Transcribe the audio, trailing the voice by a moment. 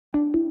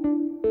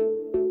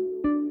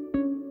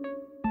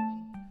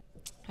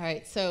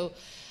right, so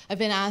I've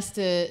been asked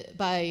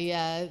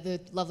by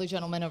the lovely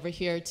gentleman over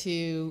here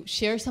to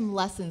share some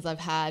lessons I've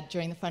had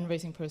during the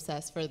fundraising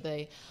process for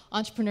the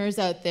entrepreneurs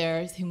out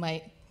there who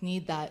might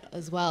need that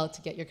as well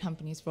to get your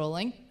companies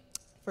rolling.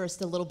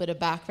 First, a little bit of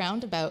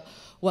background about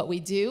what we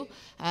do.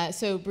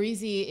 So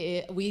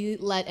Brizi, we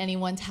let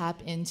anyone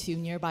tap into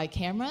nearby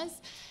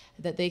cameras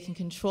that they can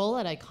control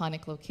at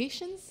iconic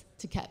locations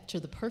to capture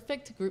the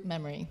perfect group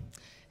memory.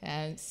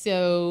 And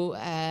so,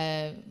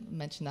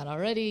 mentioned that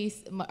already,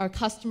 our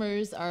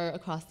customers are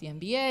across the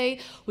NBA.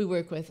 We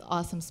work with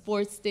awesome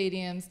sports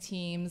stadiums,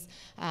 teams,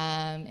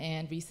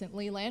 and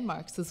recently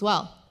landmarks as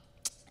well.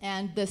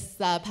 And this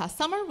past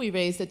summer, we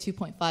raised a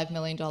 $2.5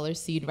 million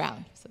seed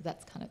round. So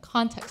that's kind of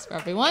context for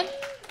everyone.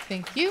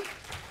 Thank you.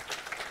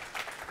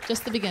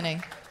 Just the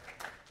beginning.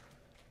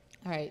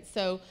 All right,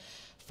 so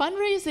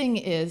fundraising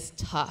is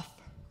tough,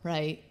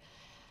 right?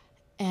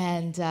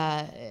 And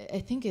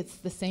I think it's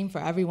the same for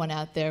everyone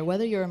out there,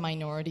 whether you're a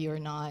minority or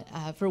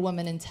not, for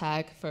women in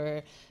tech,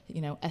 for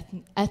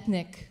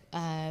ethnic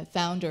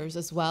founders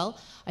as well.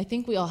 I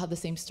think we all have the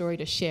same story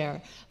to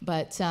share,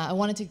 but I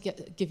wanted to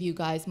give you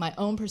guys my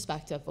own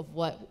perspective of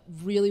what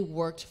really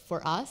worked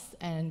for us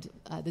and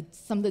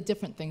some of the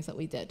different things that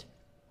we did.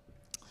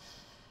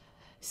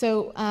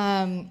 So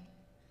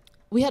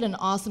we had an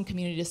awesome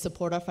community to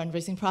support our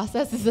fundraising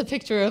process. This is a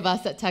picture of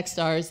us at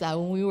Techstars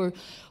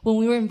when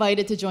we were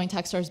invited to join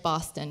Techstars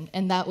Boston,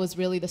 and that was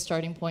really the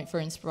starting point for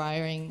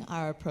inspiring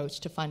our approach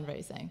to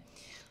fundraising.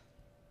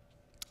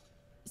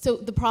 So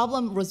the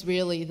problem was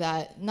really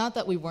that, not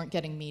that we weren't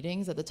getting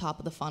meetings at the top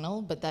of the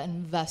funnel, but that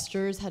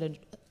investors had a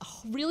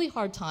really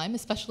hard time,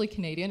 especially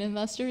Canadian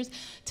investors,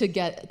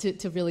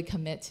 to really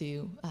commit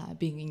to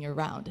being in your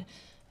round.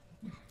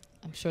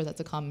 I'm sure that's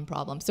a common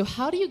problem. So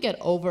how do you get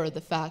over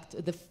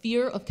the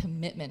fear of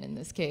commitment in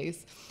this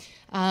case?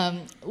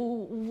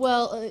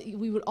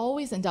 We would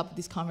always end up with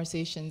these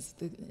conversations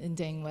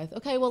ending with,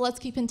 okay, well, let's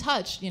keep in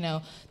touch.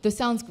 This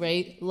sounds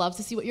great. Love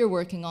to see what you're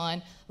working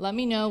on. Let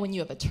me know when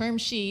you have a term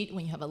sheet,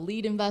 when you have a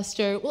lead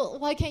investor. Well,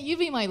 why can't you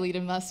be my lead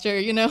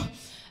investor?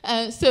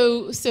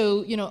 So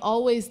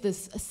always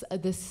this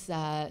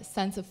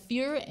sense of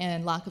fear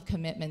and lack of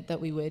commitment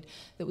that we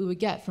would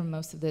get from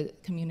most of the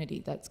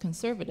community that's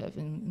conservative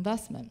in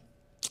investment.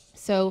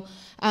 So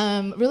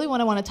really what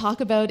I want to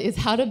talk about is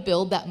how to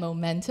build that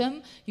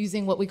momentum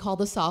using what we call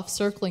the soft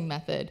circling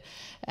method.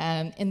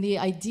 And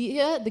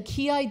the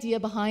key idea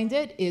behind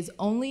it is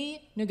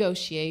only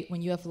negotiate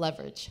when you have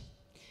leverage.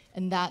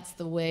 And that's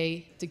the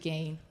way to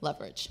gain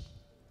leverage.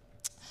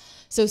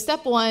 So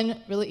step one,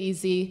 really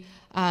easy.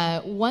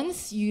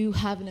 Once you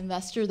have an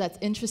investor that's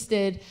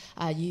interested,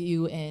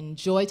 you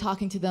enjoy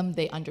talking to them,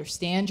 they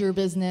understand your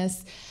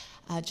business,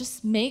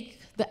 just make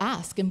the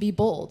ask and be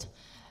bold.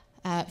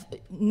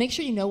 Make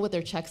sure you know what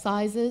their check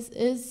size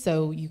is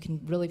so you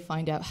can really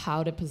find out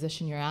how to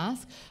position your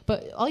ask.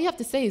 But all you have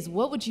to say is,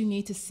 what would you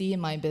need to see in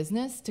my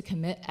business to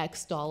commit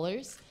X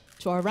dollars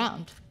to our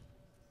round?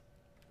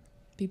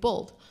 Be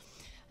bold.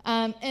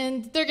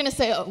 And they're going to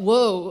say, oh,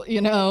 whoa,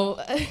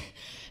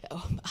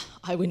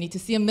 I would need to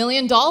see $1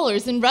 million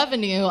in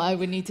revenue. I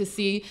would need to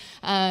see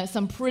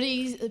some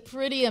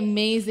pretty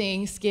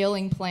amazing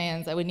scaling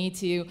plans. I would need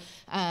to,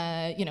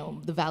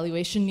 the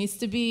valuation needs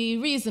to be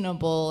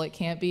reasonable. It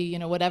can't be,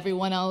 what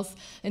everyone else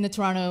in the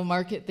Toronto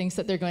market thinks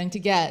that they're going to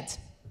get.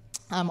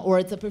 Or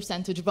it's a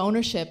percentage of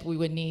ownership we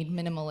would need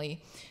minimally.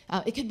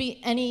 It could be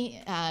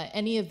any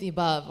of the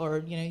above,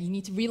 or you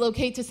need to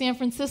relocate to San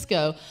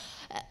Francisco.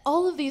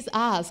 All of these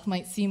asks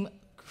might seem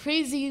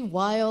crazy,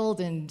 wild,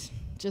 and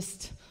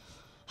just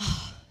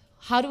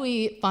how do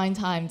we find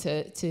time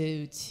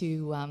to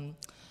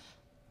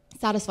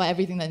satisfy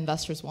everything that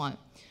investors want?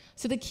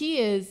 So the key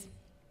is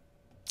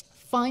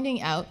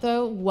finding out,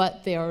 though,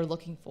 what they are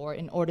looking for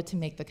in order to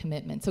make the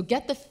commitment. So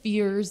get the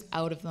fears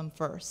out of them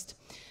first.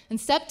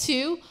 And step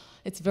two,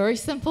 it's very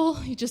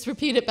simple. You just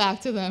repeat it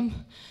back to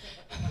them.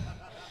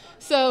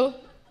 So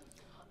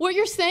what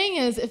you're saying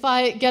is, if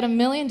I get $1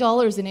 million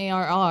in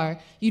ARR,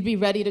 you'd be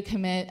ready to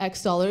commit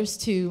X dollars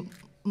to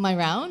my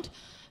round.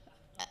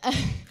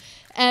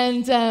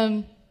 And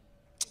then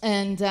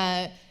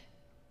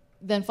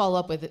follow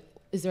up with,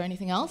 is there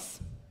anything else?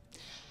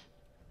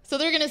 So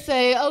they're going to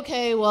say,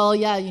 okay, well,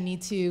 yeah, you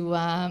need to,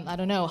 I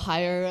don't know,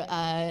 hire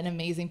an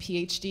amazing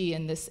PhD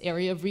in this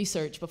area of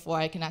research before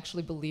I can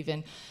actually believe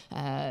in,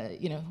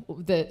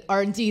 the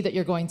R&D that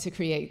you're going to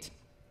create.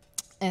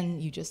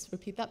 And you just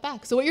repeat that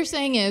back. So what you're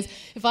saying is,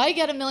 if I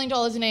get $1 million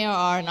in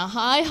ARR and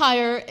I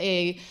hire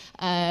a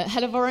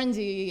head of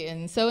R&D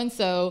and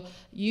so,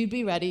 you'd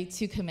be ready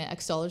to commit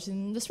X dollars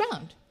in this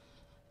round.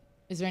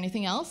 Is there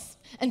anything else?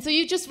 And so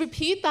you just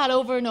repeat that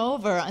over and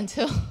over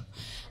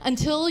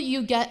until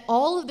you get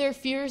all of their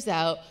fears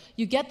out,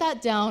 you get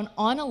that down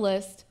on a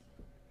list,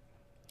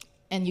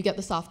 and you get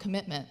the soft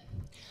commitment.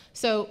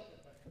 So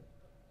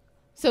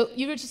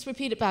you would just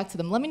repeat it back to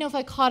them. Let me know if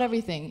I caught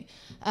everything.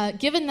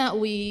 Given that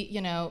we,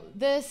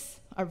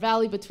 our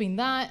value between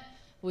that,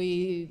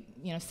 we,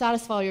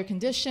 satisfy your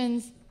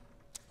conditions,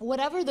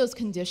 whatever those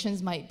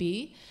conditions might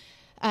be,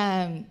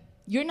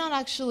 you're not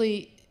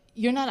actually,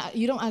 you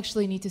don't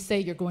actually need to say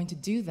you're going to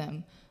do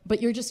them,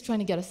 but you're just trying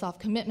to get a soft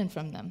commitment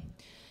from them.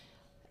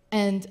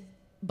 And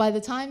by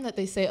the time that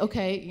they say,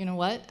 okay, you know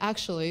what,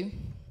 actually,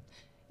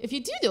 if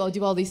you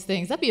do all these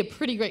things, that'd be a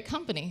pretty great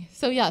company.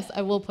 So yes,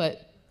 I will put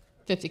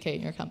 50K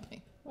in your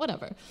company,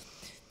 whatever.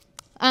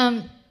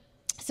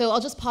 So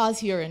I'll just pause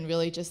here and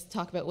really just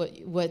talk about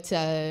what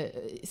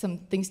some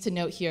things to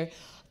note here.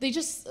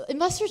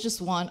 Investors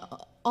just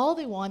all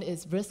they want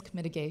is risk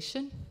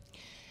mitigation.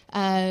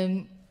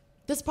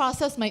 This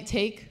process might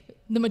take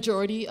the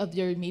majority of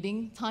your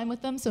meeting time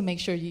with them, so make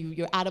sure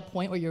you're at a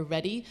point where you're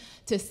ready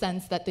to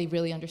sense that they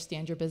really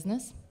understand your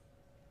business.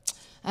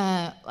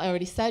 I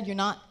already said you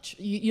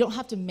don't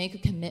have to make a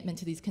commitment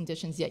to these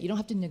conditions yet. You don't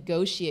have to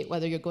negotiate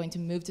whether you're going to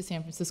move to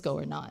San Francisco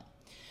or not.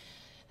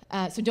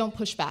 So don't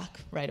push back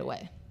right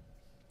away.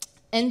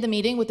 End the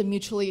meeting with a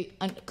mutually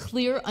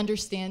clear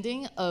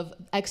understanding of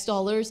X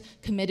dollars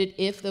committed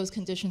if those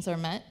conditions are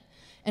met,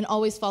 and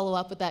always follow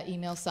up with that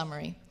email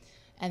summary.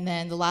 And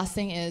then the last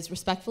thing is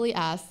respectfully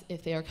ask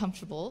if they are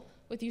comfortable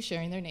with you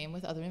sharing their name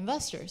with other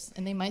investors.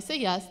 And they might say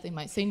yes, they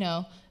might say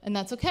no, and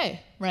that's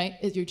okay, right?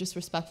 You're just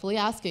respectfully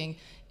asking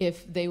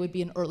if they would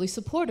be an early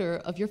supporter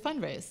of your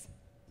fundraise.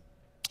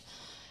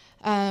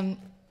 And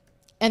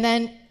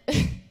then,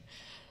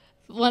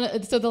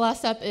 so the last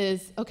step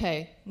is,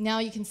 okay, now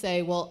you can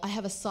say, well, I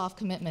have a soft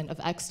commitment of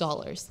X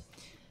dollars.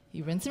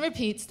 You rinse and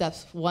repeat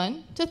steps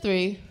 1 to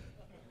 3,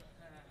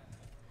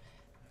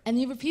 and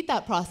you repeat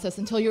that process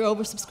until you're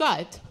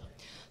oversubscribed.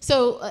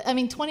 So, I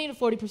mean, 20 to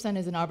 40%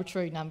 is an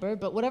arbitrary number,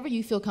 but whatever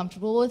you feel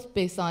comfortable with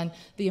based on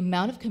the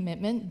amount of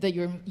commitment that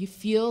you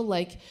feel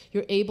like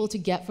you're able to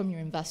get from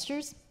your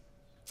investors,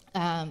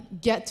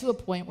 get to a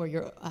point where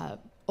you're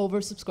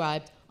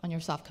oversubscribed on your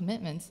soft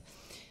commitments.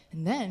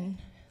 And then,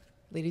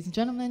 ladies and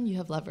gentlemen, you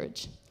have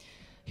leverage.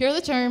 Here are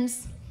the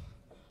terms.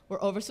 We're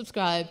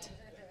oversubscribed.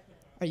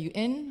 Are you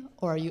in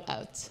or are you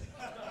out?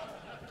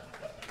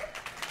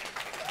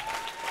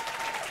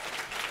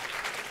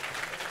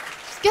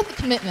 Get the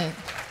commitment.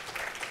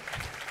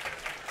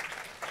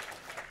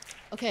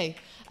 Okay,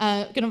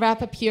 going to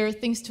wrap up here.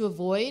 Things to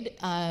avoid,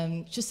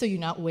 just so you're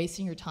not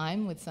wasting your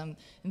time with some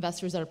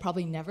investors that are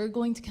probably never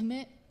going to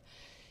commit.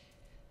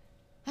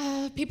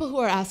 People who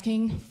are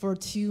asking for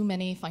too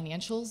many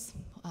financials,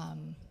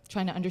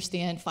 trying to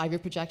understand 5-year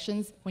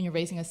projections when you're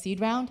raising a seed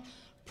round,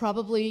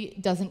 probably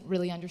doesn't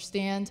really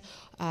understand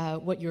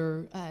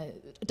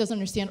doesn't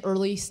understand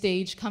early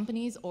stage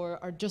companies, or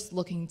are just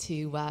looking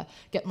to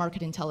get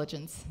market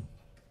intelligence.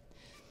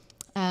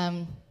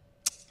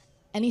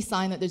 Any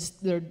sign that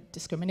they're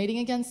discriminating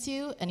against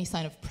you, any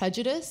sign of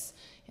prejudice,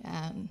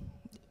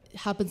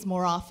 happens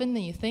more often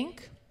than you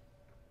think.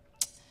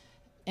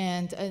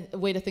 And a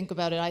way to think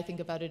about it, I think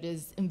about it,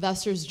 is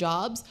investors'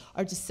 jobs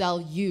are to sell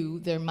you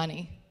their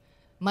money.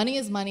 Money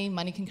is money.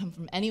 Money can come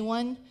from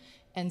anyone.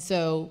 And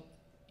so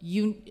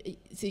you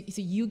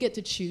get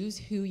to choose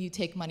who you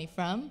take money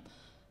from.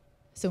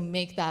 So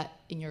make that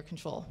in your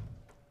control.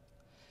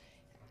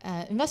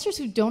 Investors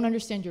who don't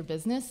understand your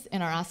business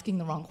and are asking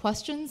the wrong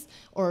questions,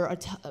 or are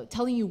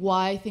telling you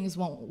why things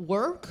won't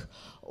work,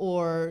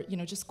 or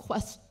just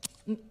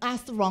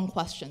ask the wrong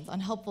questions,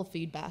 unhelpful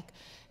feedback.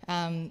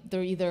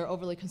 They're either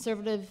overly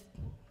conservative,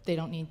 they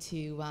don't need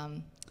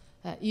to,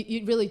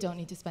 you really don't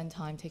need to spend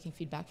time taking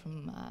feedback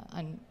from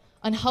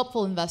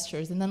unhelpful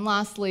investors. And then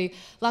lastly,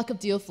 lack of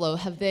deal flow.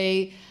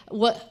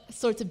 What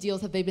sorts of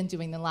deals have they been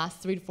doing in the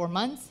last 3 to 4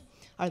 months?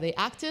 Are they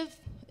active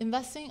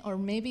investing, or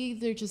maybe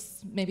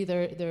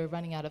they're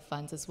running out of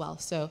funds as well?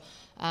 So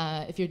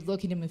if you're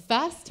looking to move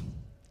fast,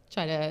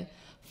 try to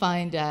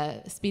find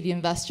speedy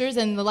investors.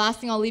 And the last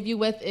thing I'll leave you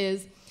with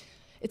is,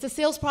 it's a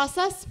sales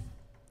process.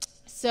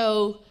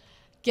 So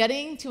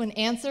getting to an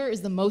answer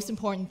is the most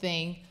important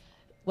thing.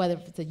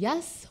 Whether it's a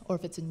yes or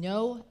if it's a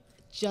no,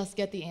 just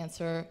get the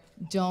answer.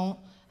 Don't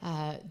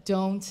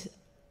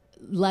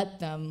let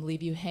them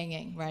leave you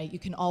hanging, right? You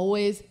can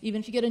always, even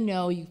if you get a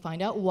no, you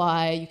find out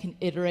why. You can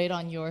iterate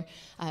on your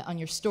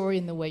story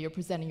and the way you're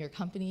presenting your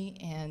company,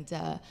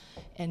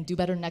 and do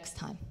better next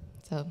time.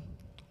 So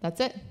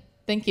that's it.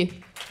 Thank you.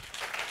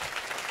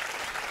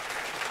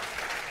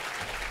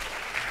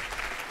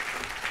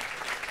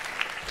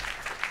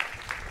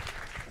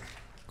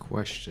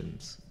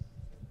 Questions?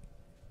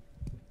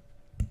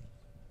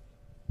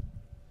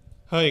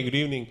 Hi, good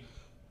evening.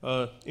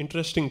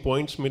 Interesting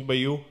points made by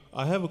you.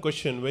 I have a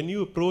question. When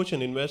you approach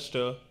an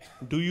investor,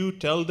 do you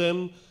tell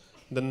them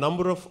the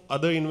number of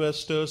other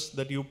investors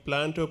that you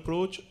plan to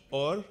approach,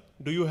 or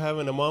do you have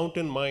an amount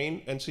in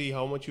mind and see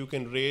how much you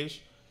can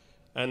raise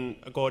and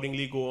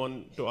accordingly go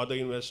on to other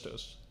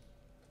investors?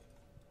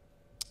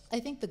 I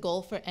think the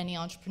goal for any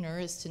entrepreneur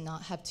is to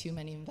not have too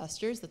many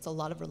investors. That's a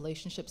lot of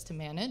relationships to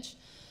manage.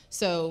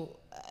 So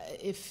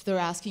if they're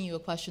asking you a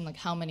question like,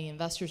 how many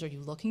investors are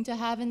you looking to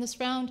have in this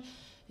round?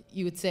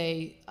 You would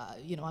say,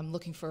 I'm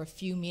looking for a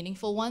few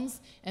meaningful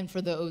ones. And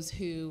for those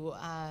who,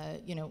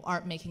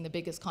 aren't making the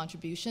biggest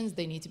contributions,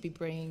 they need to be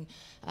bringing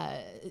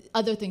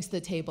other things to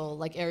the table,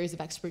 like areas of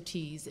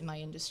expertise in my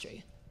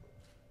industry.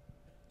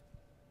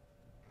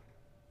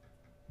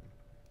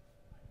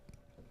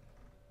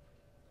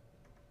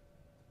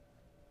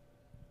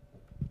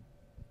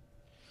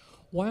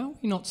 Why are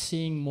we not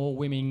seeing more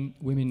women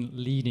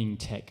leading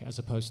tech as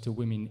opposed to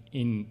women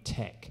in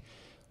tech?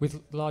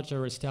 With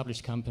larger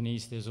established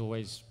companies, there's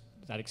always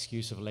that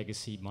excuse of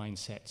legacy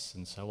mindsets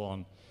and so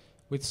on.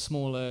 With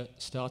smaller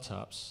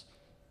startups,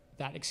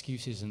 that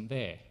excuse isn't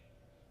there.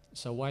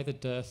 So why the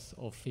dearth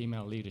of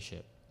female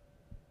leadership?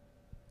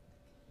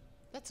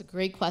 That's a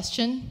great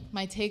question.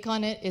 My take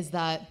on it is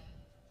that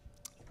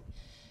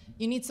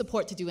you need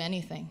support to do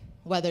anything,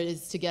 whether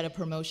it's to get a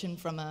promotion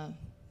from a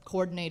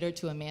coordinator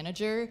to a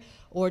manager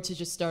or to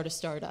just start a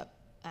startup.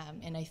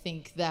 And I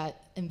think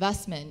that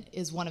investment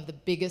is one of the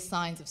biggest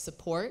signs of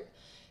support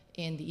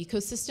in the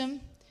ecosystem.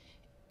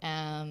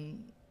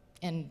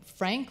 And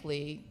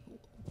frankly,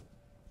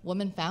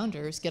 women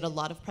founders get a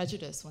lot of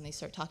prejudice when they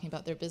start talking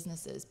about their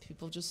businesses.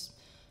 People just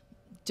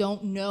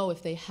don't know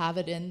if they have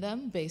it in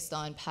them based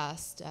on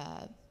past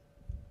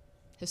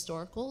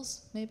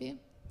historicals, maybe.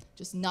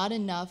 Just not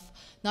enough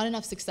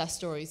success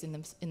stories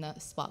in the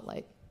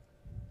spotlight.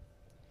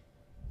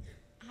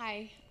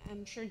 Hi,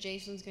 I'm sure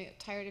Jason's gonna get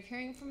tired of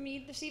hearing from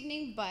me this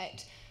evening,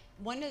 but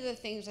one of the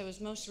things I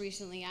was most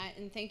recently at,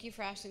 and thank you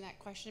for asking that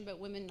question about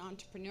women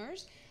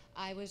entrepreneurs,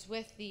 I was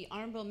with the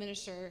Honorable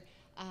Minister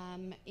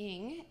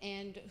Ng,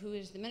 and who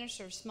is the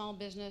Minister of Small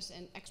Business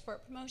and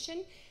Export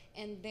Promotion,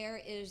 and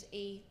there is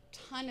a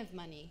ton of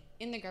money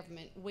in the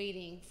government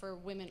waiting for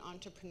women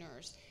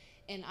entrepreneurs.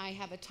 And I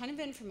have a ton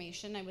of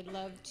information. I would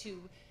love to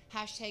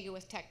hashtag it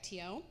with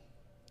TechTO.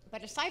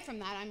 But aside from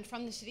that, I'm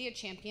from the City of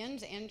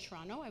Champions and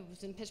Toronto. I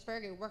was in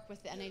Pittsburgh. I worked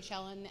with the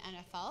NHL and the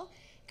NFL.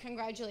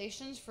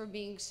 Congratulations for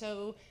being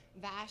so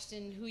vast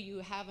in who you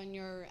have on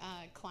your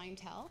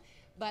clientele.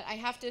 But I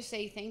have to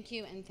say thank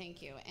you,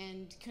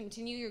 and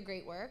continue your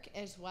great work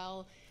as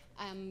well.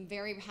 I'm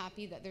very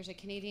happy that there's a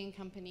Canadian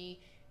company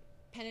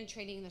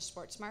penetrating the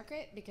sports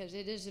market, because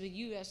it is a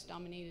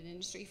US-dominated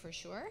industry for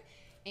sure.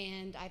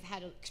 And I've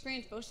had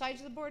experience both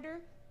sides of the border.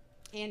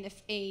 And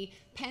if a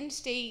Penn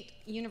State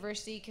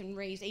University can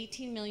raise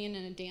 $18 million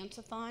in a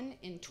dance-a-thon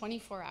in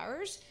 24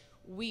 hours,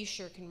 we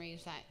sure can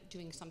raise that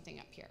doing something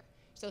up here.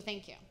 So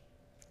thank you.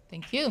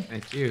 Thank you.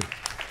 Thank you.